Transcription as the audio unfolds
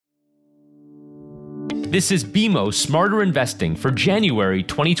This is BMO Smarter Investing for January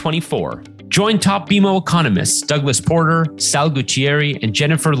 2024. Join top BMO economists Douglas Porter, Sal Gutierrez, and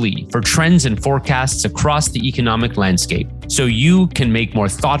Jennifer Lee for trends and forecasts across the economic landscape so you can make more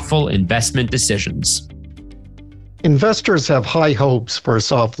thoughtful investment decisions. Investors have high hopes for a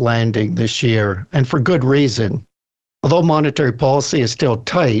soft landing this year, and for good reason. Although monetary policy is still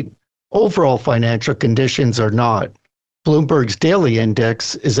tight, overall financial conditions are not. Bloomberg's daily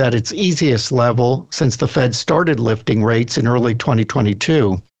index is at its easiest level since the Fed started lifting rates in early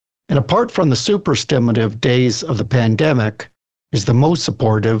 2022, and apart from the super stimulative days of the pandemic, is the most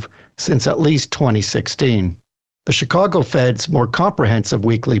supportive since at least 2016. The Chicago Fed's more comprehensive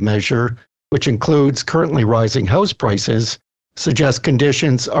weekly measure, which includes currently rising house prices, suggests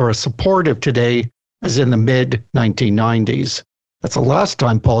conditions are as supportive today as in the mid-1990s. That's the last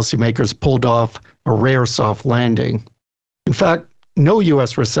time policymakers pulled off a rare soft landing. In fact, no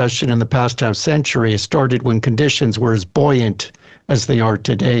U.S. recession in the past half-century has started when conditions were as buoyant as they are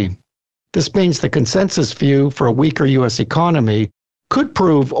today. This means the consensus view for a weaker U.S. economy could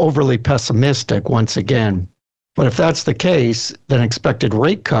prove overly pessimistic once again. But if that's the case, then expected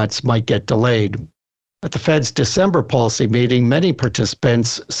rate cuts might get delayed. At the Fed's December policy meeting, many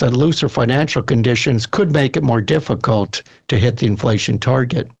participants said looser financial conditions could make it more difficult to hit the inflation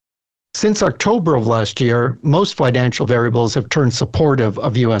target. Since October of last year, most financial variables have turned supportive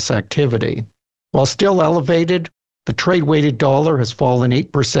of U.S. activity. While still elevated, the trade-weighted dollar has fallen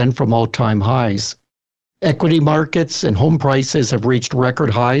 8% from all-time highs. Equity markets and home prices have reached record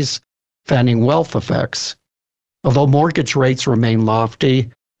highs, fanning wealth effects. Although mortgage rates remain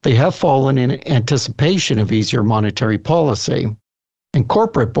lofty, they have fallen in anticipation of easier monetary policy. And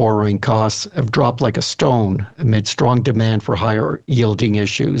corporate borrowing costs have dropped like a stone amid strong demand for higher-yielding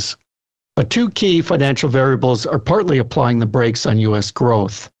issues. But two key financial variables are partly applying the brakes on U.S.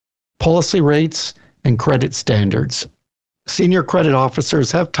 growth: policy rates and credit standards. Senior credit officers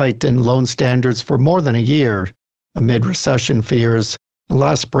have tightened loan standards for more than a year amid recession fears and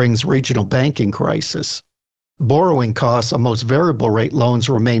last spring's regional banking crisis. Borrowing costs on most variable rate loans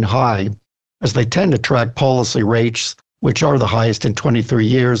remain high, as they tend to track policy rates, which are the highest in 23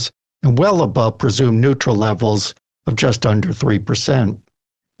 years and well above presumed neutral levels of just under 3%.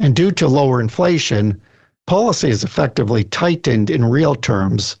 And due to lower inflation, policy is effectively tightened in real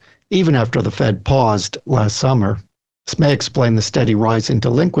terms, even after the Fed paused last summer. This may explain the steady rise in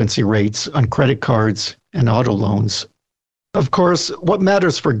delinquency rates on credit cards and auto loans. Of course, what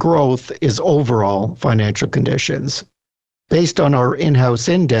matters for growth is overall financial conditions. Based on our in-house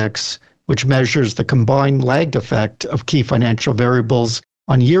index, which measures the combined lagged effect of key financial variables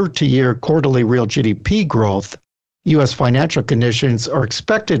on year-to-year quarterly real GDP growth, U.S. financial conditions are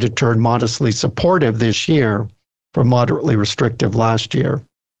expected to turn modestly supportive this year from moderately restrictive last year.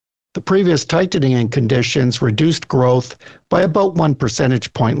 The previous tightening in conditions reduced growth by about 1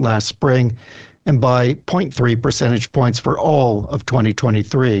 percentage point last spring and by 0.3 percentage points for all of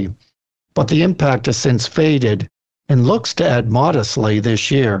 2023. But the impact has since faded and looks to add modestly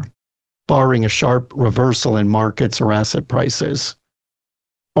this year, barring a sharp reversal in markets or asset prices.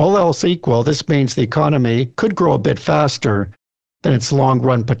 All else equal, this means the economy could grow a bit faster than its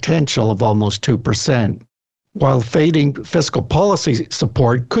long-run potential of almost 2%, while fading fiscal policy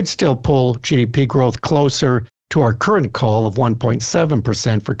support could still pull GDP growth closer to our current call of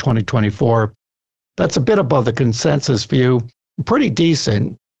 1.7% for 2024. That's a bit above the consensus view, pretty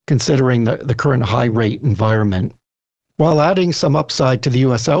decent considering the current high-rate environment. While adding some upside to the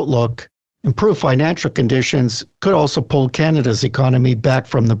U.S. outlook, improved financial conditions could also pull Canada's economy back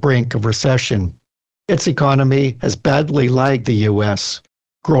from the brink of recession. Its economy has badly lagged the U.S.,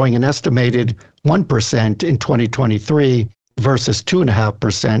 growing an estimated 1% in 2023 versus 2.5%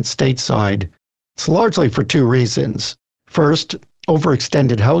 stateside. It's largely for two reasons. First,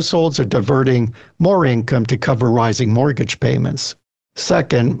 overextended households are diverting more income to cover rising mortgage payments.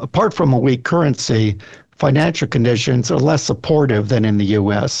 Second, apart from a weak currency, financial conditions are less supportive than in the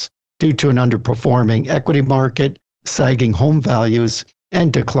U.S. due to an underperforming equity market, sagging home values,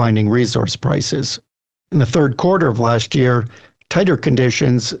 and declining resource prices. In the third quarter of last year, tighter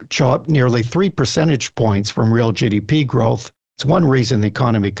conditions chopped nearly 3 percentage points from real GDP growth. It's one reason the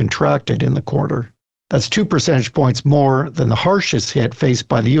economy contracted in the quarter. That's 2 percentage points more than the harshest hit faced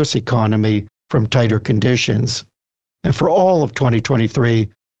by the U.S. economy from tighter conditions. And for all of 2023,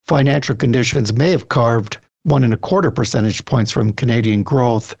 financial conditions may have carved 1.25 percentage points from Canadian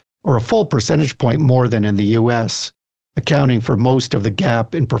growth, or a full percentage point more than in the U.S., accounting for most of the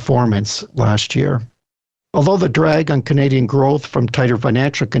gap in performance last year. Although the drag on Canadian growth from tighter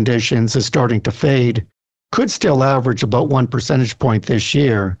financial conditions is starting to fade, could still average about 1 percentage point this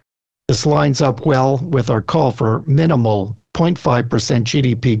year, This lines up well with our call for minimal 0.5%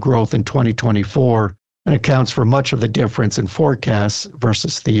 GDP growth in 2024 and accounts for much of the difference in forecasts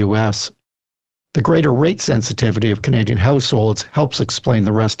versus the US. The greater rate sensitivity of Canadian households helps explain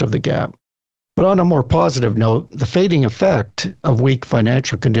the rest of the gap. But on a more positive note, the fading effect of weak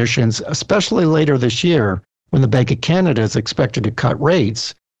financial conditions, especially later this year, when the Bank of Canada is expected to cut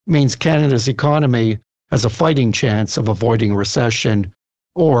rates, means Canada's economy has a fighting chance of avoiding recession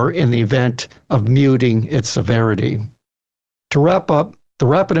or in the event of muting its severity. To wrap up, the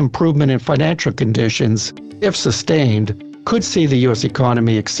rapid improvement in financial conditions, if sustained, could see the U.S.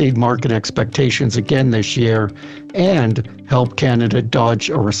 economy exceed market expectations again this year and help Canada dodge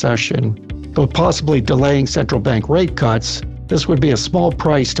a recession. Though possibly delaying central bank rate cuts, this would be a small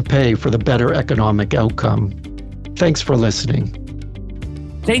price to pay for the better economic outcome. Thanks for listening.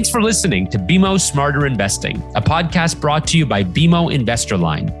 Thanks for listening to BMO Smarter Investing, a podcast brought to you by BMO Investor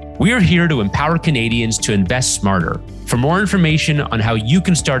Line. We are here to empower Canadians to invest smarter. For more information on how you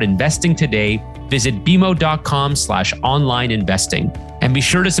can start investing today, visit bmo.com/online investing. And be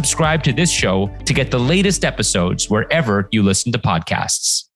sure to subscribe to this show to get the latest episodes wherever you listen to podcasts.